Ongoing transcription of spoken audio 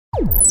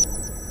Throughout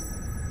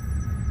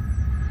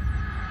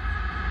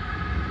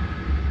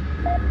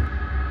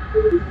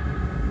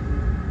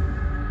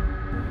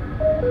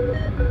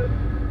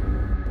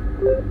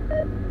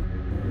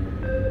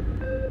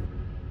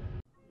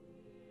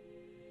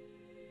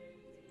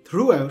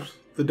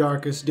the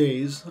darkest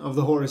days of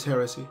the Horus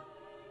Heresy,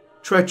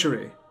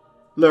 treachery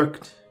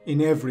lurked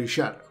in every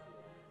shadow,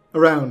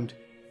 around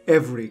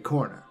every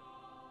corner.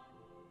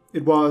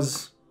 It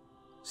was,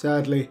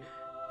 sadly,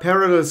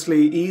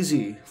 perilously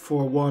easy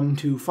for one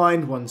to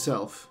find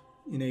oneself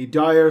in a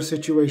dire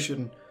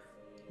situation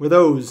where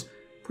those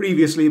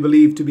previously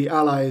believed to be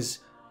allies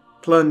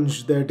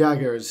plunged their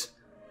daggers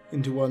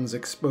into one's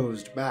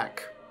exposed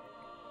back.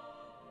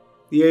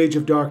 The Age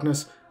of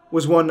Darkness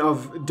was one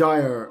of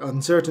dire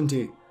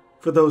uncertainty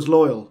for those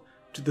loyal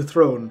to the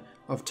throne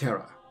of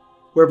Terra,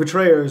 where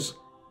betrayers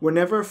were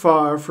never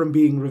far from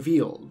being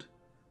revealed,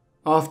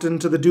 often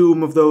to the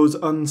doom of those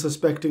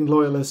unsuspecting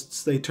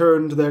loyalists they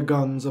turned their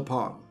guns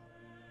upon.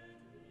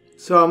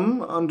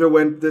 Some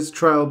underwent this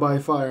trial by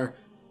fire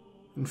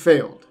and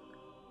failed,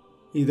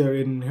 either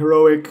in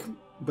heroic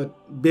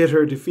but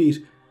bitter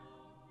defeat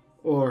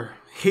or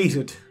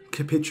hated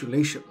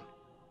capitulation.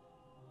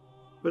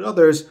 But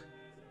others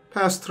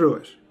passed through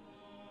it,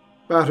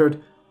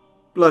 battered,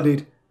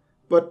 bloodied,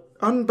 but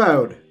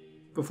unbowed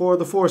before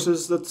the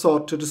forces that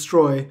sought to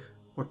destroy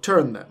or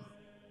turn them.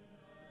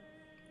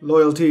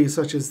 Loyalty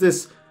such as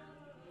this,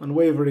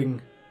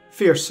 unwavering,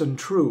 fierce and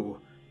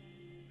true,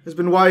 has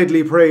been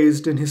widely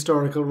praised in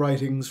historical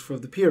writings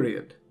from the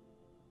period.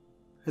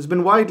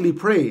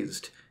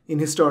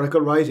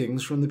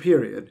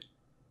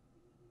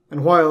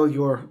 And while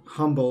your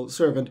humble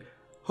servant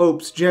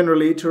hopes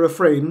generally to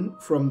refrain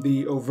from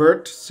the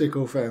overt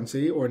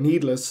sycophancy or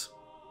needless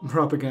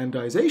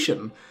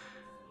propagandization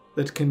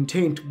that can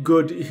taint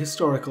good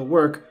historical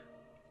work,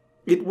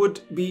 it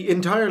would be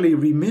entirely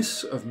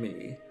remiss of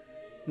me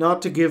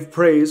not to give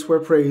praise where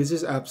praise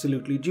is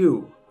absolutely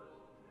due,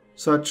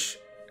 such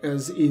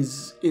as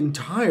is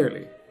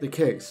entirely the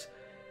case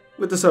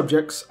with the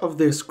subjects of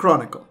this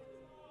chronicle.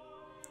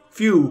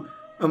 Few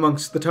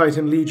amongst the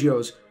Titan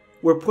legios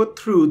were put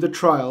through the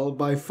trial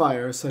by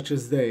fire such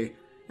as they,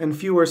 and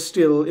fewer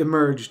still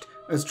emerged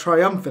as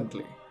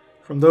triumphantly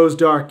from those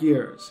dark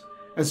years,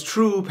 as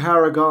true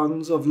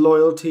paragons of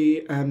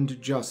loyalty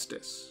and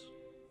justice.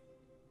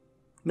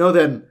 Know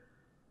then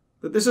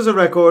that this is a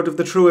record of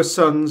the truest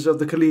sons of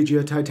the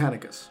Collegia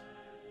Titanicus,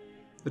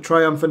 the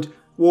triumphant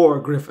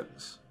War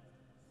Griffons,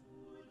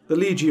 the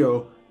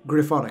Legio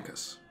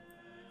Gryphonicus.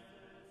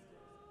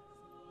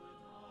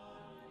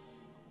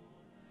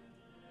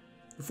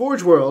 The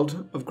Forge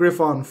world of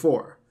Griffon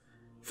IV,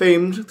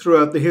 famed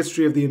throughout the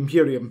history of the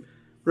Imperium,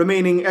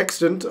 remaining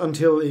extant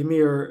until a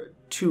mere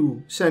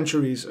 2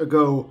 centuries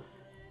ago,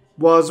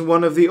 was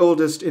one of the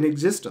oldest in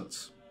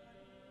existence,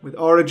 with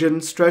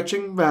origins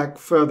stretching back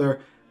further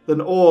than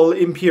all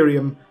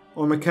Imperium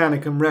or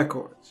Mechanicum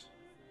records.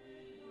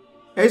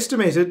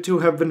 Estimated to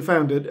have been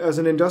founded as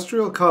an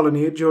industrial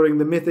colony during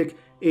the mythic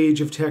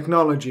age of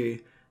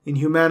technology in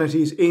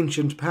humanity's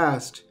ancient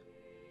past,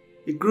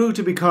 it grew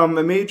to become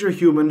a major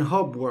human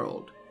hub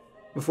world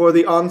before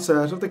the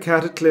onset of the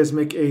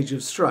cataclysmic Age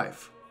of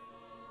Strife,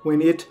 when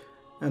it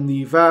and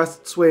the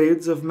vast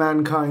swathes of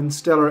mankind's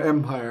stellar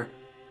empire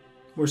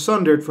were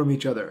sundered from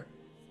each other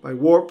by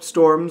warp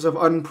storms of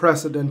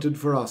unprecedented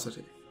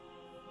ferocity.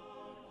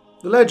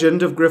 The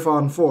legend of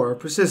Griffon IV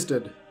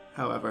persisted,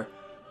 however,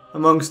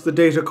 amongst the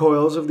data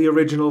coils of the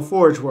original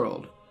Forge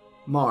world,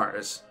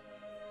 Mars.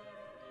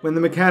 When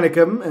the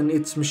Mechanicum and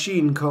its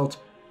machine cult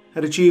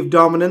had achieved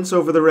dominance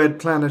over the Red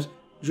Planet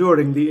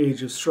during the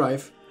Age of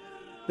Strife,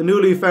 the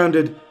newly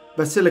founded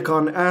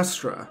Basilicon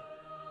Astra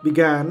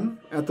began,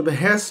 at the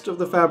behest of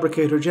the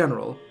Fabricator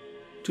General,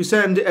 to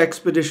send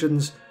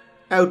expeditions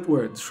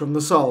outwards from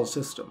the Sol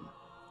system,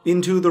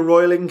 into the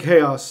roiling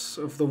chaos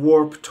of the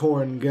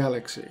warp-torn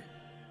galaxy,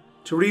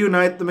 to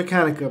reunite the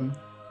Mechanicum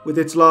with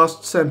its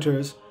lost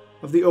centers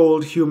of the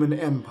old human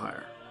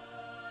empire.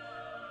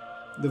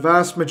 The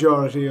vast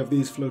majority of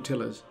these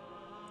flotillas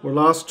were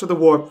lost to the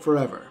warp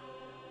forever,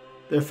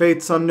 their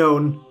fates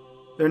unknown,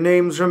 their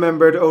names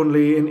remembered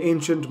only in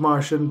ancient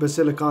Martian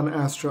Basilicon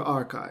Astra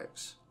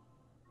archives.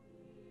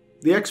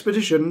 The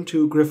expedition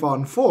to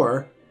Griffon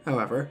IV,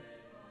 however,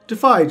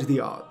 defied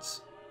the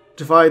odds,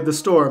 defied the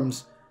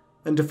storms,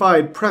 and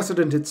defied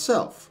precedent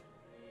itself,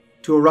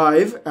 to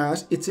arrive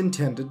at its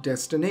intended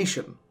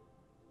destination.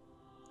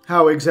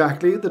 How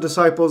exactly the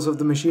disciples of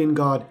the machine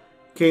god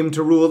came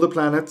to rule the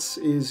planets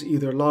is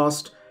either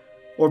lost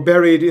or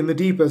buried in the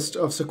deepest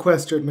of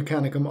sequestered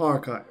Mechanicum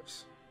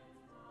archives.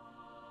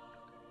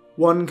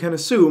 One can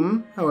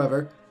assume,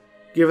 however,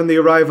 given the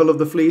arrival of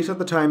the fleet at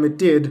the time it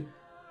did,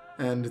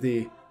 and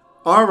the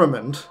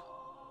armament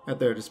at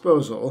their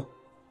disposal,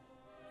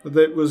 that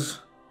it was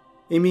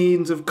a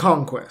means of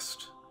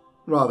conquest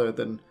rather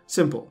than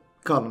simple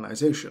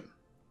colonization.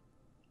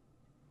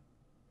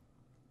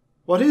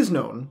 What is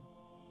known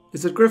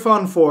is that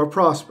Griffon IV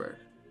prospered,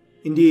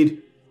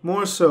 indeed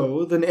more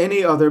so than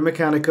any other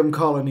Mechanicum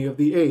colony of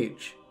the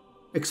age,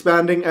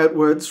 expanding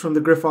outwards from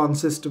the Griffon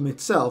system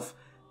itself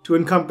to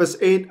encompass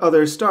 8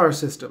 other star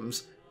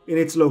systems in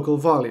its local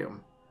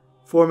volume,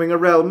 forming a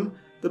realm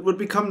that would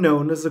become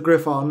known as the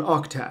Griffon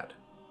Octad.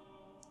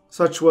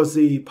 Such was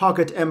the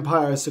Pocket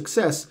Empire's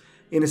success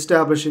in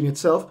establishing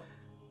itself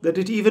that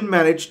it even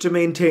managed to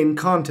maintain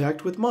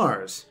contact with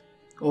Mars,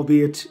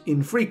 albeit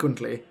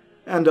infrequently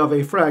and of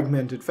a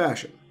fragmented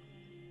fashion.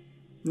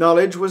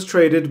 Knowledge was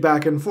traded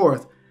back and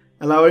forth,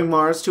 allowing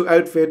Mars to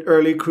outfit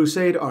early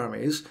Crusade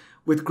armies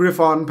with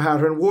Griffon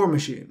pattern war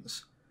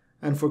machines,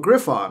 and for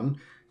Griffon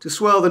to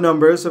swell the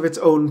numbers of its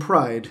own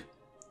pride,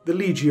 the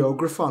Legio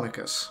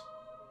Gryphonicus.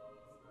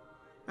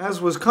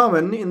 As was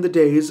common in the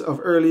days of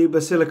early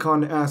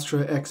Basilicon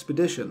Astra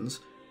expeditions,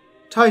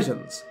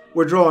 Titans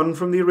were drawn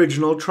from the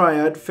original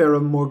Triad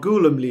Ferrum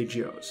Morgulum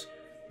Legios,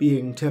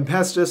 being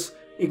Tempestus,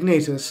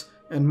 Ignatus,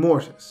 and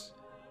Mortis,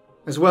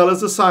 as well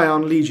as the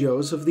Scion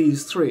Legios of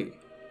these 3,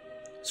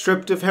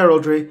 stripped of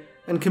heraldry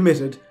and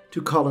committed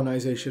to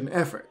colonization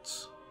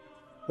efforts.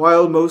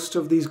 While most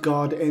of these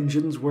god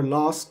engines were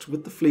lost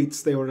with the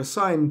fleets they were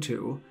assigned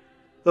to,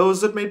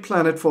 those that made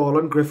planetfall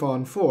on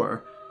Griffon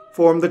 4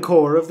 formed the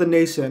core of the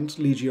nascent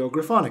Legio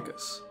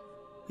Gryphonicus,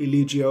 a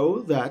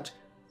legio that,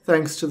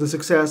 thanks to the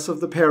success of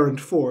the parent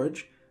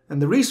forge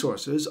and the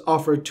resources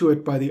offered to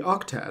it by the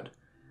Octad,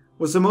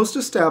 was the most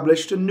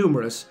established and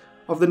numerous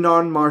of the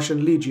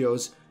non-Martian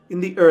legios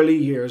in the early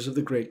years of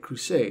the Great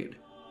Crusade,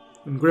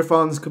 when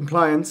Griffon's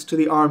compliance to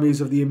the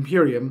armies of the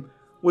Imperium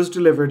was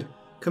delivered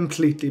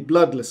completely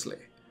bloodlessly,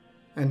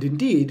 and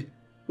indeed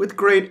with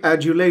great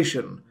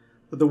adulation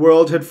that the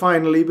world had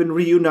finally been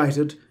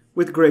reunited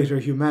with greater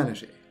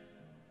humanity.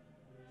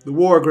 The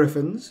War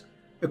Griffons,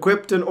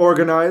 equipped and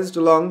organized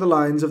along the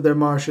lines of their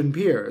Martian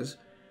peers,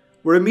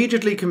 were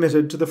immediately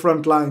committed to the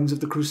front lines of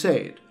the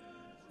Crusade,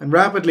 and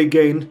rapidly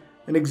gained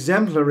an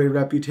exemplary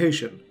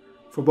reputation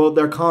for both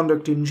their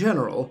conduct in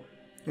general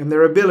and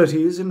their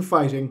abilities in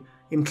fighting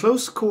in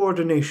close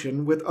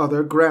coordination with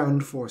other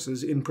ground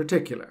forces in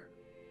particular.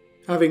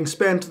 Having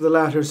spent the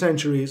latter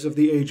centuries of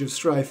the Age of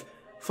Strife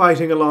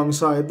fighting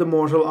alongside the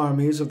mortal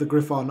armies of the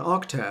Griffon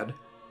Octad,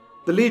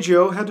 the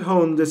Legio had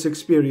honed this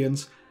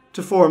experience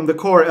to form the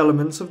core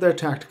elements of their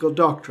tactical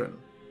doctrine,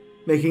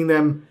 making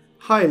them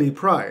highly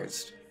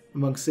prized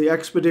amongst the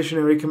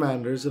expeditionary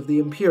commanders of the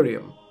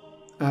Imperium,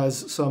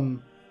 as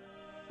some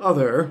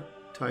other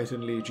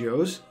Titan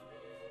Legios,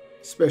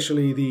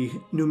 especially the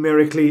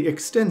numerically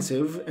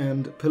extensive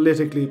and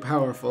politically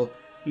powerful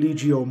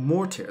Legio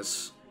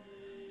Mortis,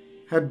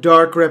 had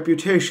dark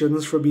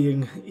reputations for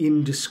being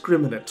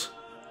indiscriminate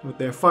with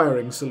their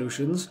firing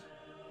solutions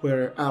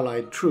where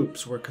Allied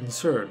troops were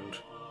concerned.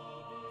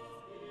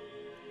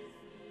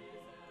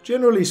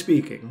 Generally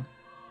speaking,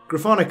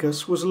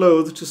 Gryphonicus was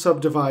loath to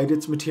subdivide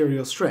its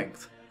material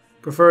strength,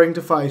 preferring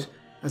to fight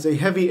as a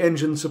heavy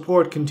engine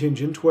support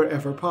contingent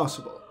wherever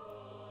possible.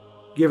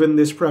 Given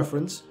this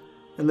preference,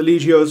 and the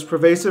Legio's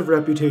pervasive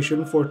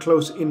reputation for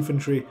close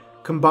infantry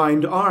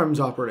combined arms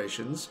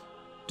operations,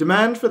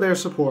 demand for their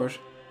support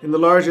in the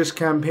largest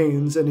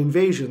campaigns and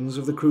invasions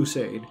of the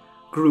Crusade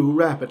grew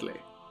rapidly.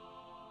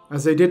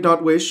 As they did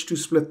not wish to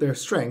split their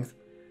strength,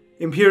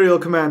 Imperial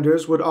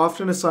commanders would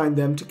often assign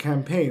them to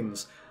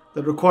campaigns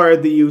that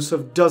required the use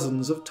of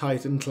dozens of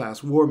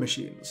Titan-class war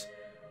machines,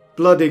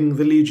 blooding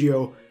the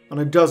Legio on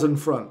a dozen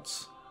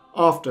fronts,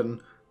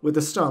 often with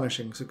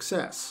astonishing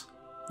success.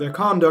 Their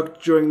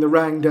conduct during the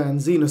Rangdan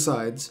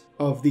Xenocides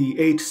of the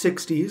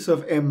 860s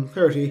of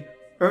M30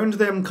 earned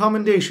them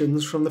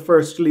commendations from the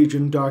 1st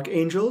Legion Dark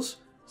Angels,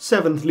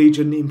 7th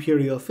Legion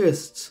Imperial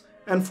Fists,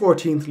 and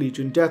 14th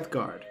Legion Death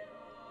Guard,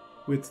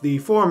 with the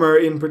former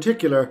in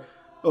particular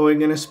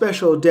owing an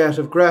especial debt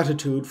of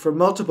gratitude for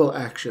multiple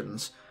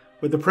actions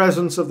where the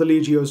presence of the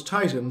Legio's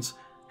Titans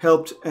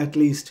helped at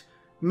least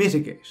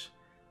mitigate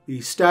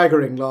the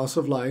staggering loss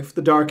of life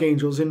the Dark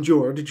Angels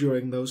endured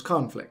during those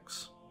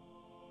conflicts.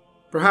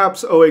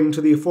 Perhaps owing to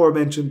the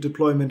aforementioned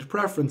deployment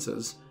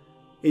preferences,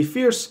 a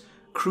fierce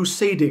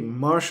crusading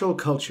martial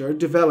culture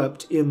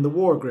developed in the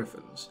War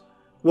Griffons,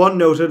 one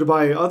noted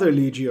by other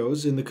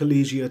legios in the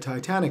Collegia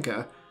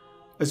Titanica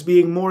as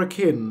being more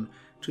akin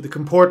to the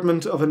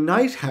comportment of a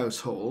knight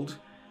household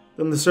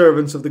than the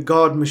servants of the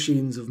god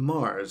machines of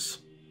Mars.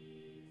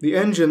 The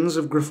engines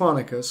of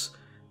Gryphonicus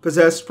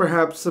possessed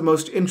perhaps the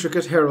most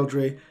intricate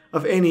heraldry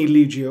of any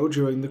legio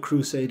during the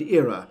Crusade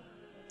era,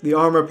 the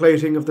armor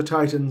plating of the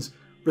Titans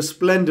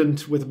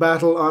resplendent with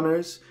battle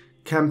honors,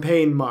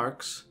 campaign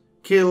marks,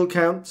 kill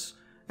counts,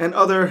 and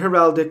other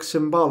heraldic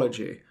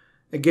symbology,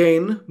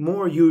 again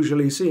more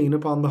usually seen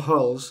upon the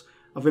hulls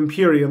of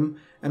Imperium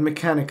and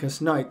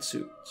Mechanicus knight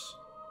suits.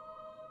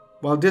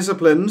 While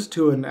disciplined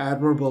to an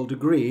admirable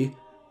degree,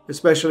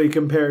 especially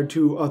compared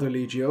to other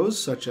legios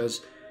such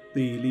as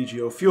the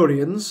Legio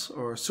Furians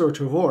or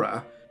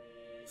Surtuvora,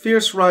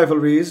 fierce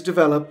rivalries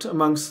developed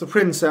amongst the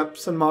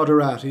princeps and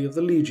moderati of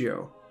the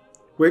legio,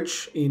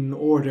 which, in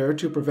order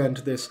to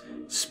prevent this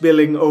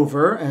spilling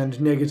over and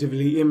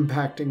negatively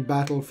impacting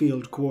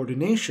battlefield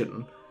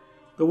coordination,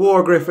 the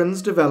War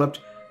Griffons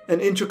developed an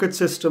intricate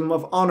system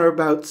of honor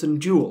bouts and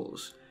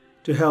duels,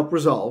 to help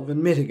resolve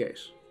and mitigate.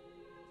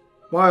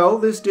 While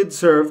this did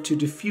serve to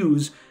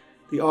diffuse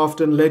the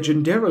often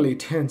legendarily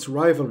tense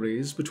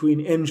rivalries between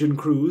engine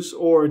crews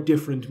or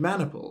different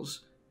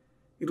maniples,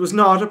 it was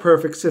not a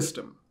perfect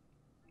system,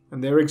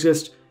 and there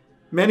exist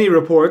many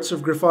reports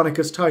of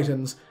Gryphonicus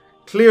Titans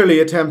clearly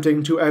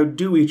attempting to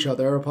outdo each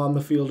other upon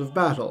the field of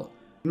battle,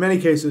 in many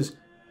cases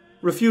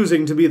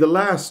refusing to be the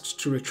last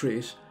to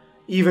retreat,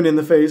 even in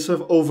the face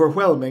of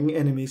overwhelming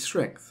enemy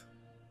strength.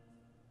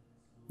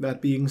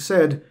 That being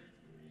said,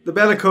 the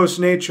bellicose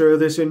nature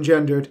this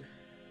engendered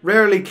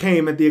rarely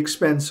came at the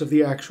expense of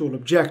the actual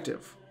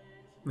objective,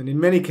 and in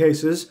many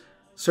cases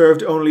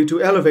served only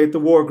to elevate the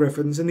War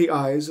Griffons in the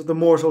eyes of the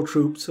mortal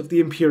troops of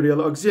the Imperial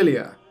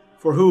Auxilia,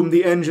 for whom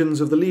the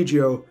engines of the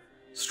Legio,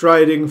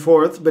 striding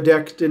forth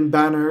bedecked in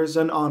banners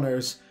and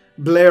honours,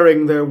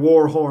 blaring their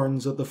war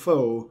horns at the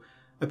foe,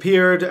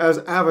 appeared as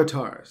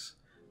avatars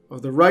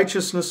of the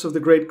righteousness of the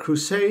Great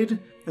Crusade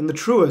and the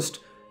truest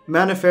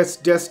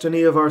manifest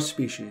destiny of our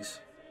species.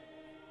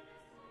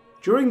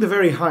 During the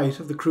very height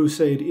of the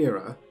Crusade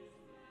era,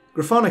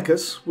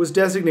 Gryphonicus was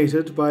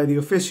designated by the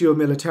Officio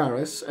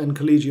Militaris and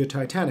Collegia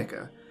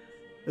Titanica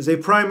as a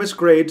Primus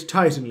Grade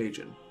Titan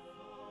Legion,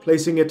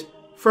 placing it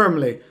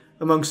firmly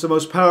amongst the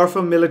most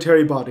powerful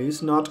military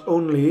bodies not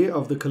only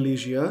of the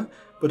Collegia,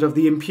 but of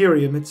the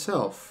Imperium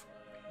itself.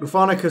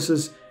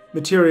 Gryphonicus's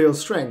material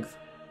strength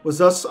was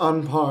thus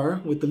on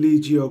par with the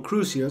Legio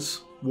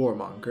Crucius,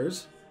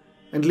 Warmongers,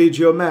 and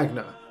Legio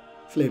Magna,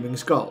 Flaming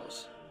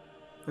Skulls,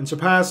 and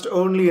surpassed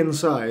only in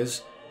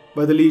size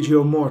by the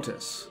Legio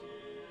Mortis,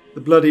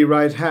 the bloody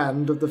right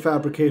hand of the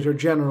Fabricator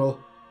General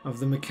of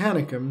the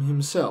Mechanicum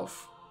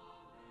himself.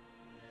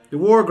 The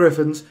War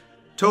Griffons'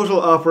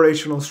 total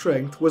operational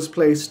strength was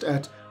placed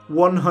at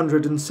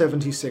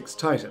 176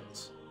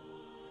 Titans.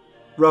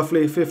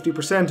 Roughly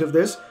 50% of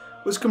this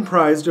was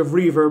comprised of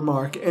Reaver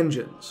Mark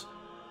engines,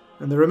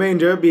 and the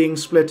remainder being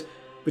split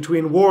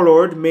between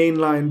Warlord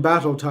mainline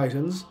Battle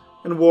Titans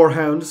and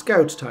Warhound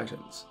Scout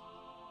Titans,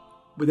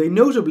 with a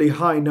notably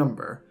high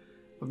number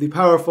of the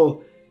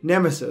powerful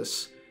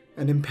Nemesis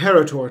and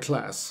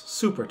Imperator-class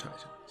Super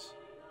Titans.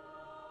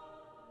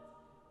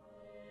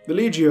 The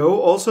Legio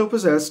also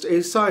possessed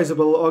a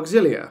sizable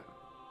auxilia,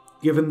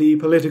 given the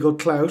political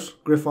clout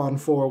Griffon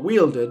IV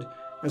wielded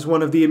as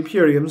one of the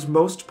Imperium's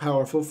most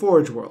powerful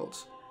forge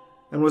worlds,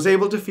 and was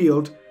able to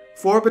field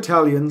 4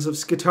 battalions of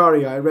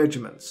Scitarii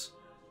regiments,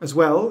 as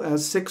well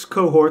as 6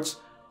 cohorts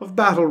of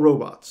battle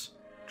robots,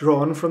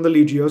 drawn from the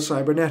Legio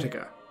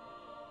Cybernetica,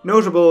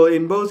 notable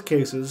in both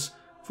cases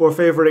for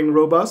favoring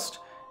robust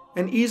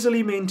and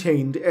easily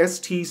maintained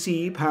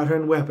STC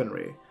pattern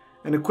weaponry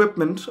and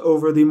equipment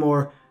over the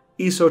more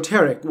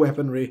esoteric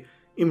weaponry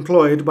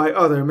employed by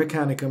other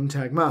Mechanicum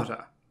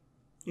tagmata,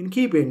 in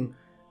keeping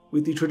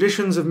with the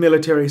traditions of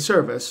military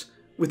service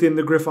within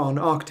the Griffon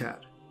Octad.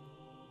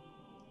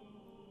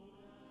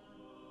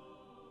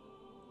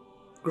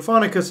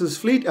 Gryphonicus's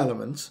fleet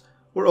elements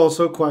were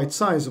also quite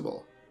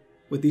sizable,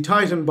 with the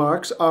Titan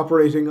barks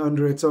operating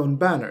under its own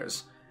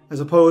banners, as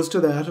opposed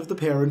to that of the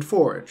parent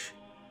forge,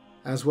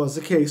 as was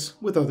the case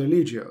with other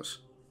legios.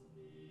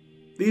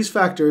 These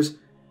factors,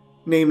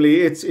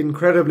 namely its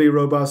incredibly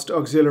robust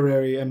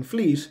auxiliary and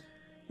fleet,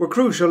 were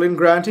crucial in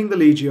granting the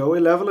Legio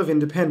a level of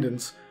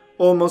independence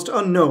almost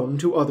unknown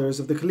to others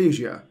of the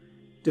Collegia,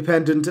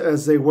 dependent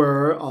as they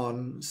were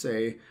on,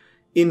 say,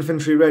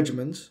 infantry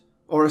regiments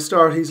or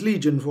Astartes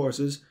Legion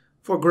forces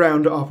for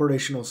ground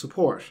operational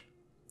support,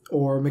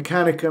 or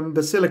Mechanicum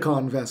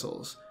Basilicon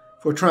vessels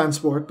for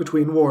transport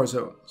between war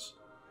zones.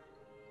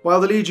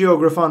 While the Legio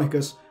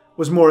Gryphonicus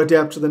was more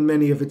adept than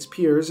many of its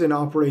peers in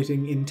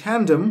operating in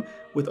tandem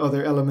with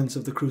other elements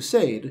of the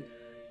Crusade,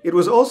 it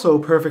was also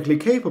perfectly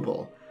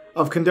capable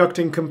of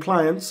conducting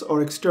compliance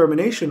or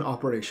extermination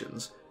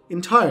operations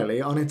entirely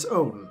on its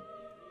own.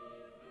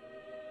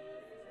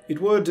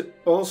 It would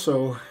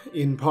also,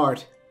 in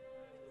part,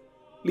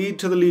 lead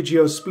to the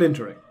Legio's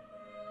splintering.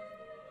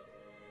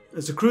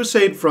 As the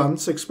Crusade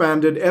fronts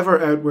expanded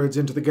ever outwards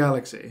into the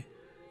galaxy,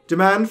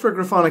 demand for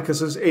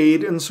Gryphonicus's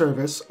aid and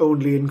service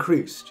only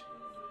increased.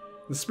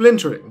 The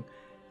splintering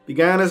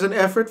began as an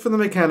effort for the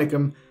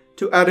Mechanicum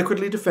to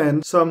adequately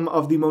defend some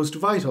of the most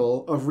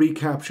vital of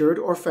recaptured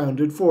or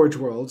founded forge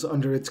worlds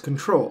under its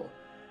control,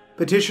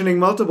 petitioning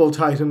multiple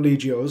Titan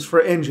legios for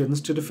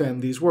engines to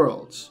defend these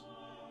worlds.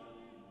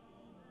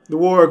 The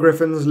War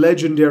Griffons'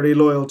 legendary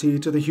loyalty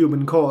to the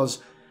human cause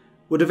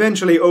would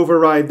eventually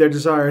override their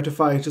desire to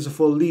fight as a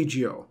full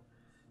legio,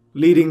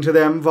 leading to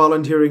them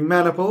volunteering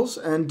maniples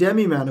and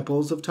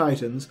demi-maniples of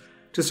Titans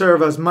to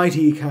serve as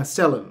mighty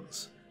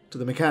castellans to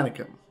the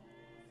Mechanicum.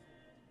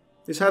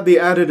 This had the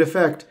added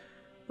effect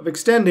of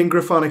extending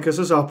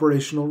Gryphonicus's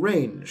operational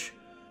range,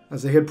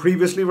 as they had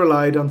previously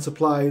relied on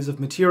supplies of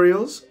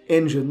materials,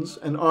 engines,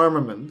 and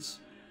armaments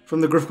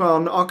from the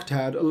Griffon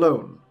Octad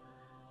alone,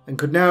 and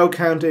could now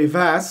count a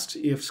vast,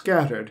 if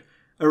scattered,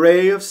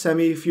 array of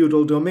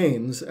semi-feudal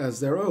domains as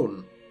their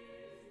own.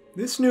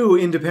 This new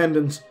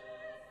independence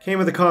came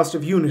at the cost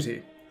of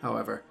unity,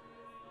 however,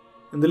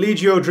 and the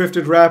Legio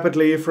drifted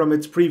rapidly from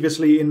its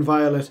previously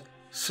inviolate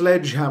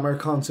sledgehammer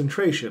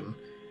concentration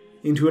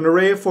into an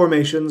array of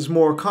formations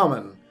more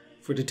common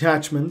for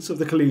detachments of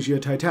the Collegia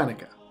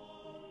Titanica.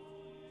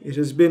 It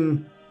has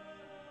been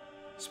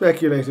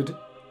speculated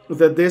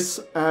that this,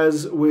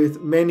 as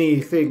with many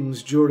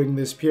things during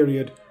this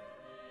period,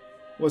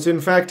 was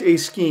in fact a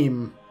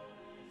scheme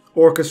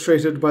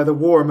orchestrated by the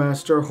War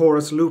Master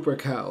Horus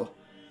Lupercal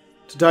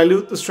to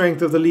dilute the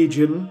strength of the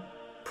Legion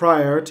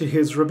prior to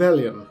his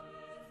rebellion.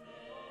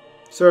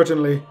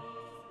 Certainly,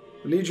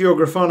 Legio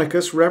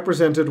Gryphonicus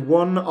represented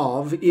one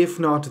of, if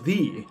not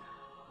the,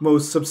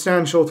 most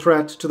substantial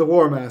threat to the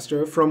War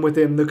Master from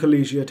within the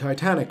Collegia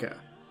Titanica,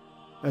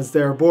 as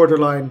their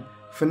borderline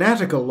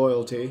fanatical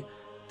loyalty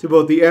to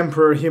both the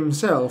Emperor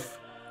himself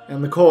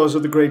and the cause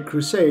of the Great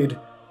Crusade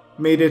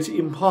made it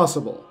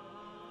impossible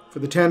for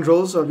the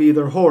tendrils of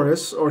either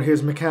Horus or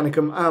his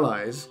Mechanicum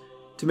allies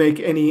to make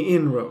any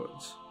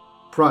inroads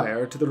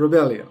prior to the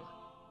rebellion.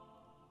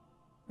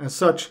 As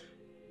such,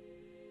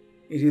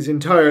 it is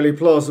entirely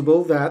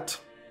plausible that,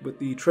 with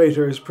the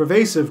traitor's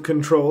pervasive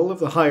control of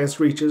the highest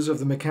reaches of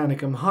the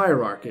Mechanicum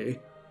hierarchy,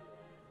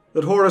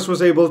 that Horus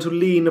was able to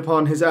lean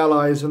upon his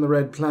allies in the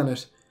Red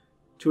Planet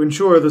to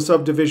ensure the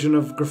subdivision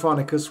of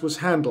Gryphonicus was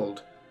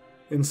handled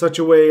in such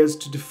a way as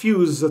to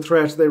diffuse the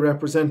threat they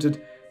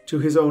represented to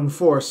his own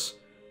force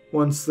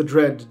once the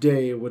dread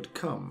day would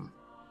come.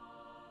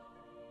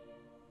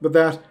 But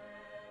that,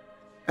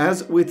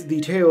 as with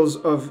the tales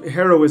of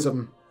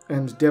heroism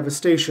and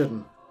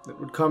devastation that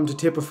would come to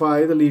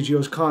typify the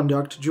Legio's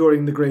conduct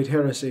during the Great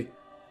Heresy,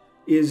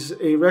 is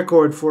a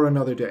record for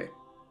another day.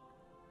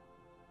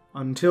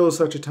 Until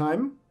such a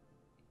time,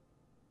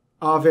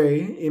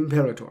 Ave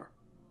Imperator.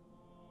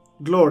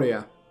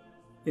 Gloria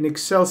in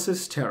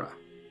excelsis terra.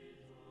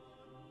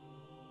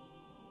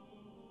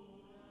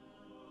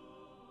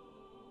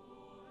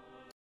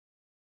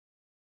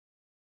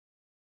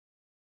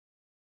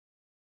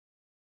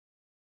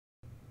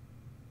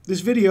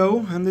 This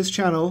video and this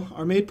channel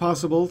are made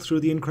possible through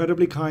the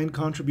incredibly kind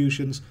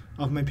contributions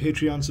of my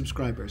Patreon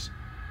subscribers.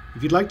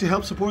 If you'd like to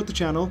help support the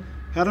channel,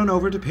 head on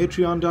over to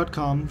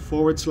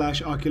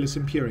patreon.com/Oculus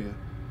Imperia.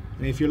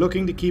 And if you're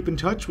looking to keep in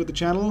touch with the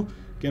channel,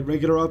 get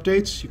regular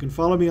updates, you can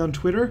follow me on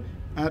Twitter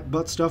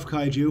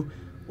 @ButtStuffKaiju,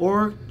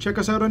 or check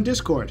us out on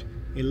Discord.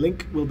 A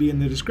link will be in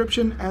the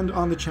description and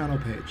on the channel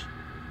page.